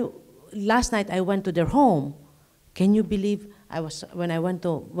 So last night I went to their home. Can you believe when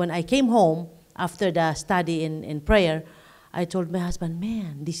I came home after the study in prayer, I told my husband,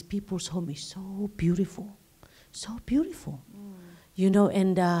 man, this people's home is so beautiful. So beautiful.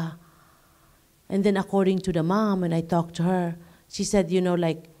 And then according to the mom, when I talked to her, she said,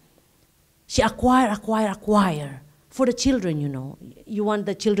 she acquire for the children, You want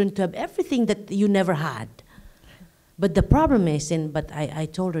the children to have everything that you never had. But the problem is, I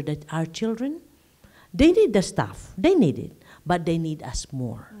told her that our children, they need the stuff. They need it. But they need us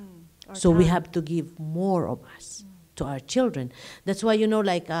more. So we have to give more of us to our children. That's why,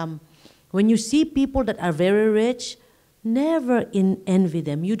 when you see people that are very rich, never envy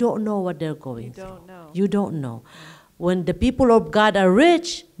them. You don't know what they're going through. You don't know. When the people of God are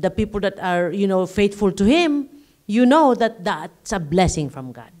rich, the people that are, faithful to Him, you know that that's a blessing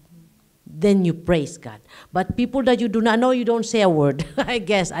from God. Then you praise God. But people that you do not know, you don't say a word. I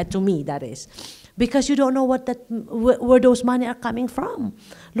guess, to me, that is. Because you don't know where those money are coming from.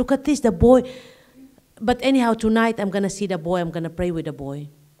 Look at this, the boy. But anyhow, tonight I'm going to see the boy. I'm going to pray with the boy.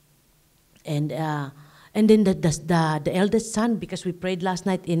 And then the eldest son, because we prayed last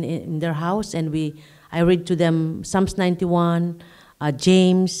night in their house, and I read to them Psalms 91,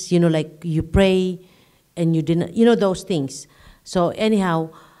 James, you pray, and you didn't, those things. So anyhow,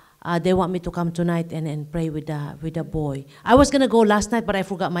 they want me to come tonight and pray with the boy. I was going to go last night, but I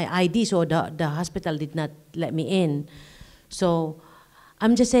forgot my ID, so the hospital did not let me in. So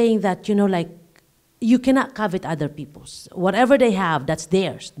I'm just saying that, you cannot covet other people's. Whatever they have, that's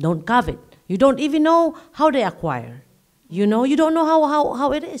theirs. Don't covet. You don't even know how they acquire. You don't know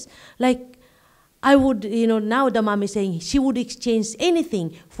how it is. Like, I would, now the mom is saying she would exchange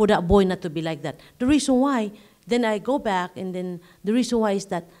anything for that boy not to be like that. The reason why, then I go back, and then the reason why is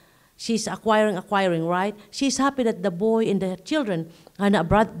that She's acquiring, right? She's happy that the boy and the children are not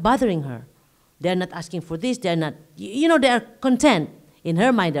bothering her. They're not asking for this. They're not, they are content. In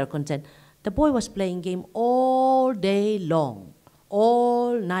her mind, they're content. The boy was playing game all day long,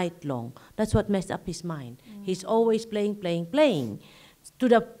 all night long. That's what messed up his mind. He's always playing, to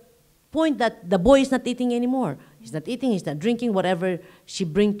the point that the boy is not eating anymore. He's not eating, he's not drinking. Whatever she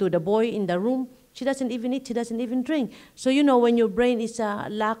brings to the boy in the room, she doesn't even eat, she doesn't even drink. So, when your brain is a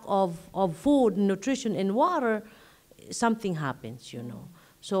lack of food, nutrition, and water, something happens,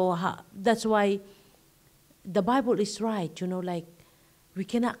 So that's why the Bible is right, like we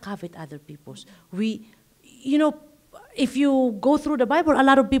cannot covet other people's. If you go through the Bible, a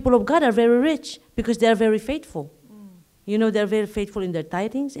lot of people of God are very rich because they are very faithful. They're very faithful in their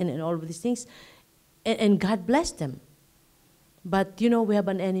tithings and in all of these things. And God bless them. But, we have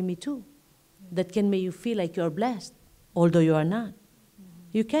an enemy too that can make you feel like you're blessed, although you are not.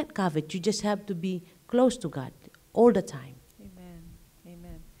 You can't covet. You just have to be close to God all the time.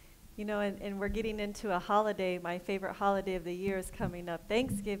 Amen. And we're getting into a holiday. My favorite holiday of the year is coming up,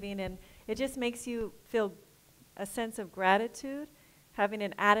 Thanksgiving. And it just makes you feel a sense of gratitude, having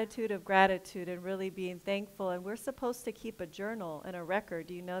an attitude of gratitude and really being thankful. And we're supposed to keep a journal and a record.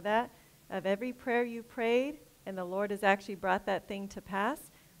 Do you know that? Of every prayer you prayed, and the Lord has actually brought that thing to pass.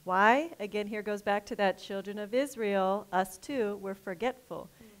 Why? Again, here goes back to that children of Israel, us too, we're forgetful.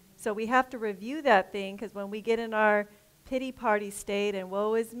 So we have to review that thing, because when we get in our pity party state and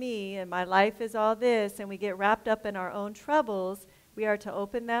woe is me and my life is all this, and we get wrapped up in our own troubles, we are to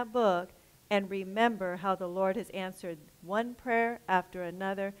open that book and remember how the Lord has answered one prayer after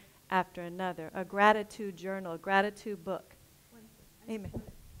another, a gratitude journal, a gratitude book. Amen.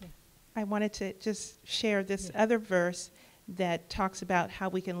 I wanted to just share this other verse that talks about how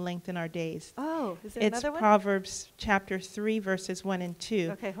we can lengthen our days. Oh, is there It's another one? Proverbs chapter 3, verses 1 and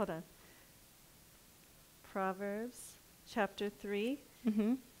 2. Okay, hold on. Proverbs chapter 3.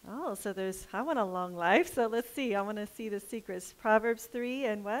 Mm-hmm. Oh, so I want a long life, so let's see. I want to see the secrets. Proverbs 3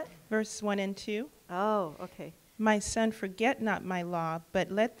 and what? Verse 1 and 2. Oh, okay. My son, forget not my law,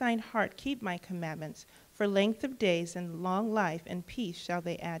 but let thine heart keep my commandments. For length of days and long life and peace shall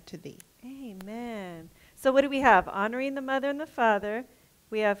they add to thee. Amen. So what do we have? Honoring the mother and the father.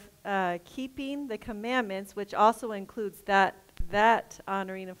 We have keeping the commandments, which also includes that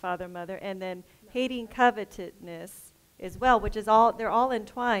honoring of father and mother, and then hating covetousness as well, which is they're all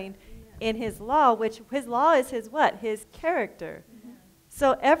entwined in his law, which his law is his what? His character.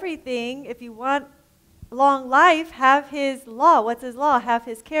 So everything, if you want long life, have his law. What's his law? Have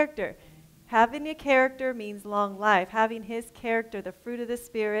his character. Having a character means long life. Having his character, the fruit of the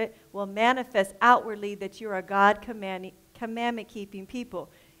Spirit, will manifest outwardly that you're a God commandment-keeping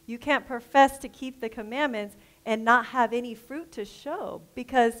people. You can't profess to keep the commandments and not have any fruit to show,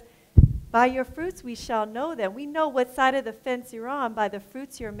 because by your fruits we shall know them. We know what side of the fence you're on. By the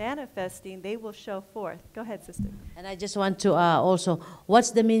fruits you're manifesting, they will show forth. Go ahead, sister. And I just want to also,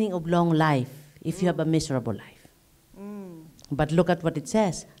 what's the meaning of long life if you have a miserable life? But look at what it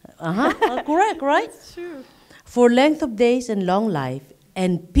says. Correct, right? That's true. For length of days and long life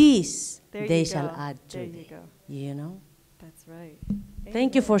and peace, There they you shall go. add to There thee. you go. That's right.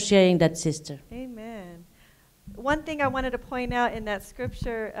 Thank you for sharing that, sister. Amen. One thing I wanted to point out in that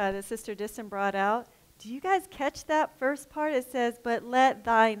scripture that Sister Disson brought out, do you guys catch that first part? It says, but let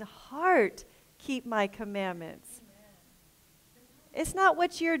thine heart keep my commandments. It's not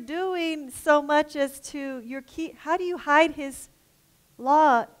what you're doing so much as to how do you hide his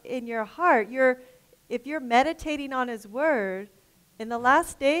law in your heart? If you're meditating on his word, in the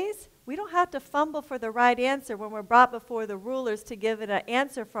last days, we don't have to fumble for the right answer when we're brought before the rulers to give it an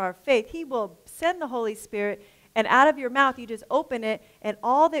answer for our faith. He will send the Holy Spirit, and out of your mouth, you just open it, and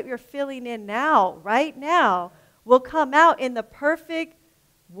all that you're filling in now, right now, will come out in the perfect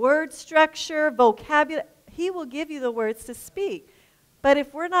word structure, vocabulary. He will give you the words to speak. But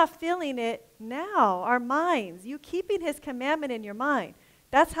if we're not feeling it now, our minds, you keeping his commandment in your mind,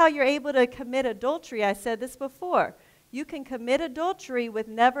 that's how you're able to commit adultery. I said this before. You can commit adultery with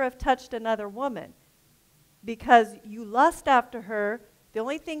never have touched another woman because you lust after her. The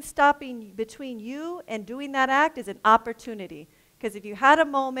only thing stopping between you and doing that act is an opportunity. Because if you had a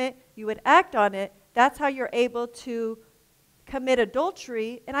moment, you would act on it. That's how you're able to commit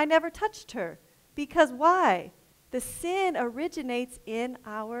adultery, and I never touched her. Because why? The sin originates in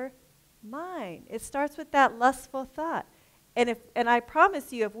our mind. It starts with that lustful thought. And I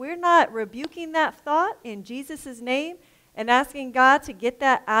promise you, if we're not rebuking that thought in Jesus' name and asking God to get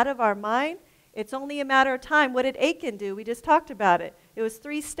that out of our mind, it's only a matter of time. What did Achan do? We just talked about it. It was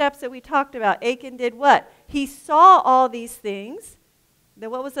 3 steps that we talked about. Achan did what? He saw all these things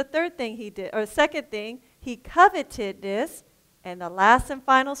Then what was the third thing he did? Or the second thing, he coveted this. And the last and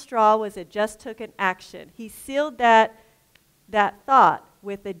final straw was it just took an action. He sealed that thought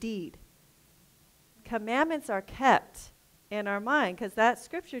with a deed. Commandments are kept in our mind because that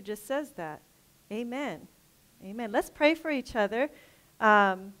scripture just says that. Amen. Amen. Let's pray for each other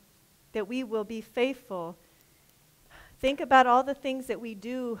that we will be faithful. Think about all the things that we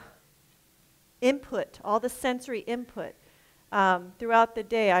do, input, all the sensory input throughout the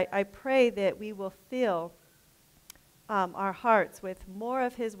day. I pray that we will fill our hearts with more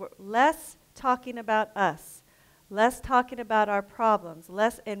of His word, less talking about us, less talking about our problems,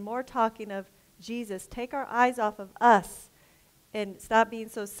 less and more talking of Jesus. Take our eyes off of us and stop being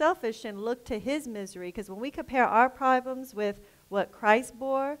so selfish and look to His misery. Because when we compare our problems with what Christ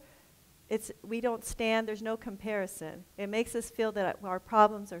bore, we don't stand, there's no comparison. It makes us feel that our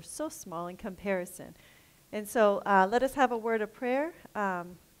problems are so small in comparison. And so let us have a word of prayer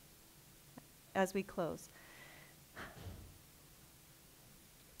as we close.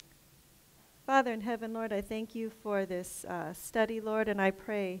 Father in heaven, Lord, I thank you for this study, Lord, and I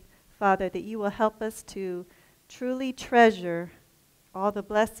pray, Father, that you will help us to truly treasure all the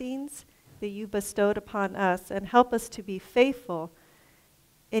blessings that you bestowed upon us and help us to be faithful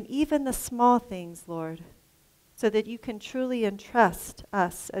in even the small things, Lord, so that you can truly entrust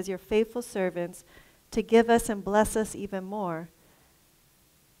us as your faithful servants to give us and bless us even more.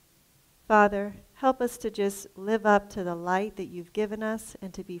 Father, help us to just live up to the light that you've given us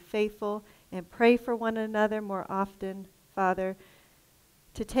and to be faithful and pray for one another more often, Father,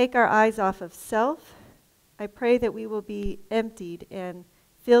 to take our eyes off of self. I pray that we will be emptied and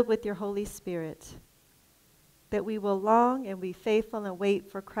filled with your Holy Spirit, that we will long and be faithful and wait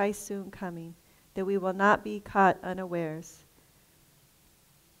for Christ's soon coming, that we will not be caught unawares.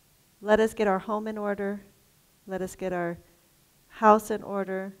 Let us get our home in order. Let us get our house in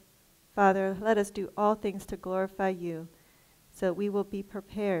order. Father, let us do all things to glorify you, so that we will be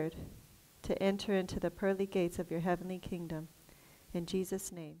prepared to enter into the pearly gates of your heavenly kingdom. In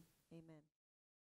Jesus' name.